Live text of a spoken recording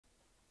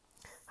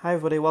Hi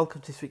everybody,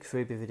 welcome to this week's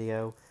Freebie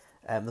video.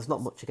 There's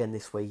not much again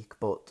this week,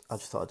 but I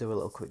just thought I'd do a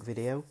little quick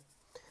video.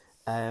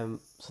 So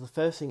the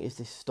first thing is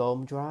this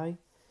Storm Dry.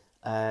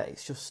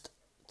 It's just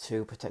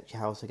to protect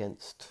your house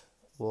against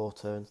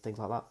water and things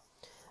like that.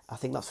 I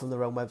think that's from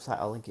their own website.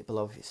 I'll link it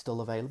below if it's still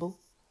available.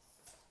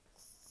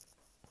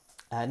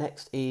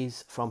 Next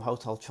is from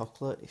Hotel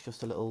Chocolate. It's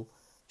just a little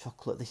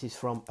chocolate. This is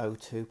from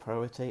O2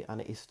 Priority and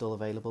it is still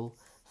available,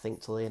 I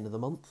think, till the end of the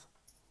month.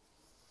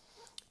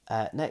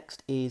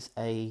 Next is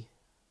a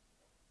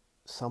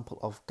sample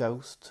of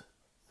Ghost.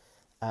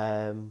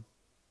 I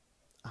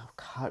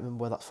can't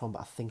remember where that's from,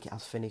 but I think it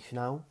has finished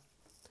now.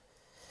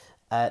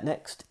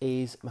 Next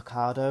is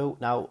Mikado.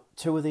 Now,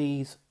 two of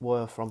these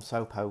were from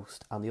SoPost,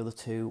 and the other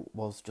two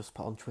was just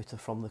put on Twitter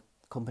from the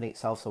company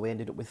itself, so we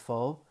ended up with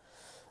 4.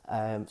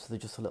 So they're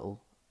just a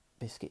little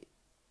biscuit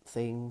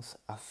things.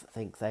 I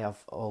think they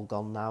have all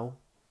gone now.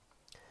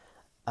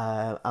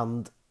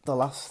 And the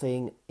last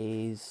thing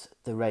is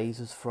the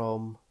razors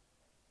from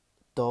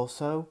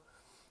Dorso.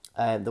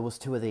 There was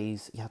 2 of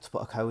these. You had to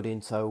put a code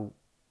in, so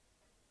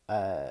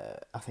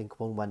I think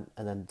one went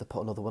and then they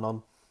put another one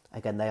on.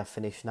 Again, they have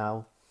finished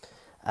now.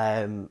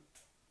 So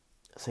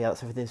yeah,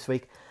 that's everything this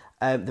week.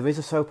 There is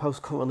a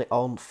SoPost currently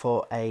on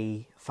for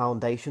a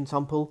foundation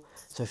sample.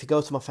 So if you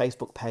go to my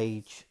Facebook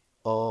page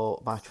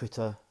or my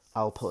Twitter,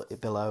 I'll put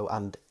it below,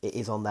 and it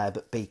is on there,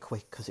 but be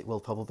quick because it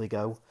will probably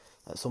go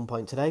at some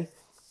point today.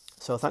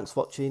 So thanks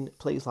for watching.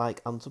 Please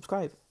like and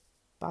subscribe.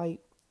 Bye.